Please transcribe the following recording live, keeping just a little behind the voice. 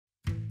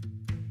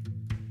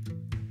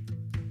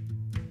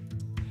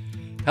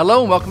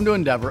Hello and welcome to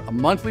Endeavor, a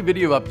monthly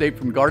video update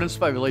from Garden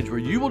Spot Village where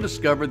you will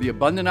discover the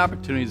abundant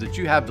opportunities that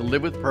you have to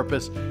live with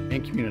purpose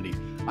and community.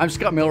 I'm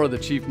Scott Miller, the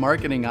Chief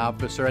Marketing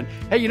Officer, and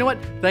hey, you know what?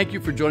 Thank you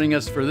for joining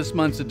us for this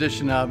month's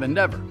edition of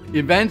Endeavor.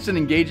 Events and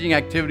engaging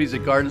activities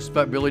at Garden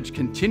Spot Village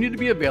continue to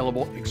be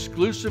available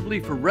exclusively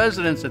for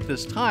residents at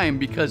this time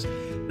because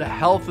the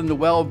health and the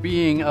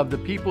well-being of the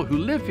people who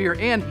live here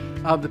and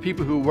of the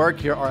people who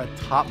work here are a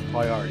top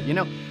priority,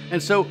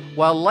 And so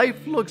while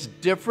life looks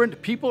different,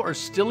 people are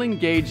still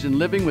engaged in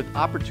living with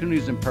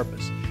opportunities and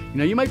purpose.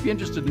 You might be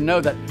interested to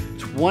know that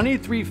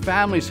 23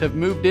 families have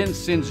moved in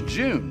since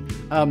June.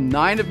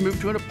 9 have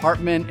moved to an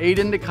apartment, 8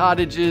 into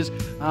cottages,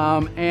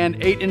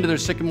 and 8 into their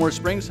Sycamore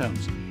Springs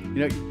homes.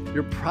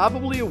 You're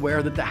probably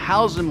aware that the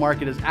housing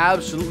market is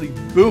absolutely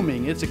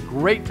booming. It's a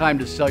great time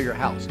to sell your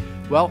house.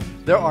 Well,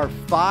 there are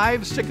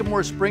 5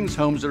 Sycamore Springs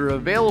homes that are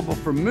available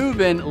for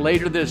move-in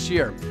later this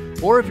year.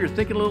 Or if you're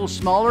thinking a little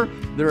smaller,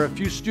 there are a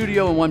few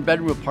studio and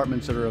 1-bedroom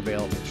apartments that are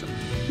available. So,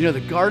 the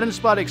Garden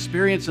Spot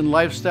experience and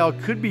lifestyle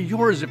could be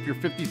yours if you're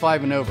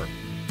 55 and over.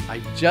 I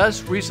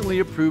just recently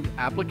approved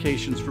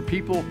applications for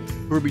people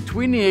who are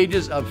between the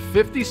ages of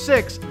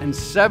 56 and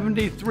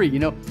 73,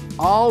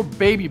 all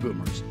baby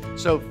boomers.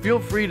 So feel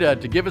free to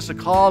give us a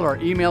call or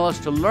email us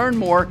to learn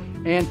more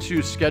and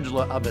to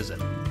schedule a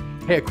visit.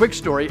 Hey, a quick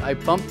story. I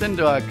bumped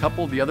into a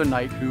couple the other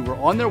night who were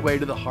on their way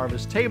to the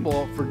harvest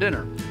table for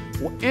dinner.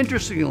 Well,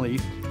 interestingly,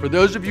 for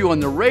those of you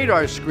on the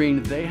radar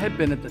screen, they had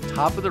been at the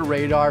top of the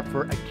radar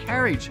for a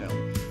carriage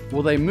home.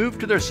 Well, they moved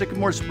to their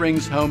Sycamore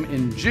Springs home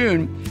in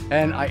June,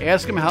 and I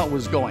asked them how it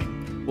was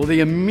going. Well,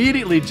 they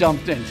immediately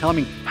jumped in, telling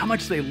me how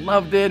much they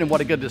loved it and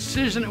what a good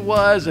decision it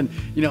was, and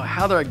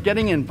how they're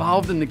getting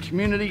involved in the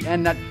community,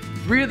 and that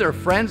 3 of their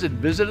friends had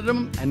visited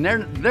them, and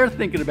they're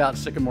thinking about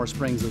Sycamore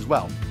Springs as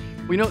well.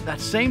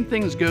 That same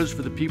thing goes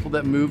for the people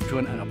that move to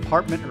an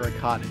apartment or a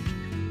cottage.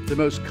 The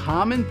most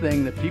common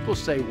thing that people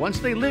say once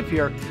they live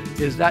here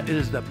is that it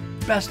is the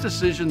best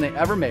decision they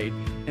ever made,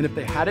 and if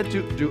they had it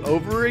to do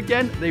over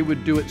again, they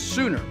would do it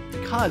sooner,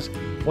 because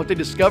what they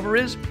discover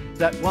is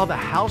that while the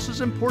house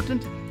is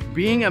important,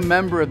 being a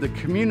member of the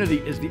community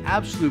is the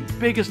absolute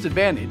biggest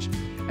advantage,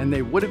 and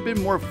they would have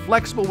been more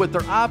flexible with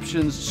their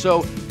options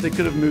so they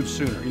could have moved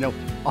sooner.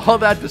 All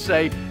that to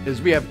say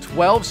is we have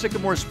 12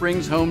 Sycamore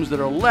Springs homes that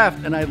are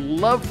left, and I'd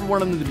love for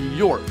one of them to be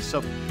yours.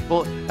 So,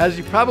 well, as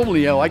you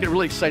probably know, I get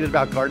really excited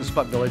about Garden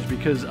Spot Village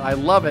because I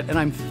love it, and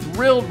I'm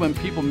thrilled when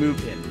people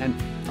move in. And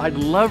I'd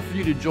love for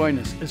you to join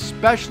us,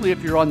 especially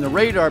if you're on the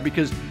radar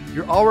because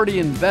you're already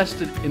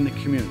invested in the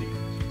community.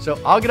 So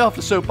I'll get off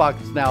the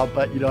soapbox now,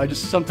 but I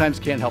just sometimes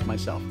can't help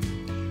myself.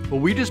 Well,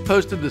 we just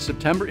posted the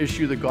September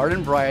issue of the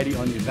Garden Variety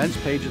on the events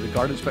page of the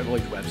Garden Spot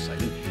Village website.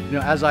 And,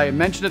 as I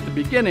mentioned at the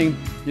beginning,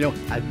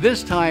 at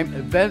this time,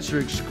 events are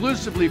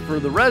exclusively for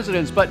the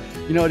residents, but,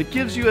 it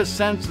gives you a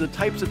sense of the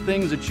types of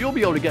things that you'll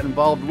be able to get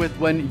involved with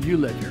when you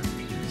live here.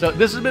 So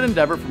this has been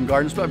Endeavor from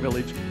Garden Spot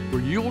Village,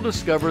 where you will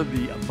discover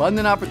the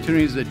abundant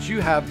opportunities that you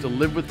have to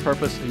live with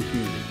purpose and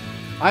community.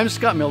 I'm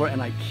Scott Miller,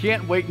 and I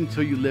can't wait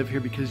until you live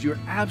here because you're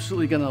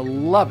absolutely going to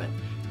love it.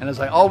 And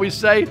as I always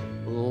say,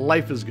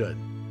 life is good.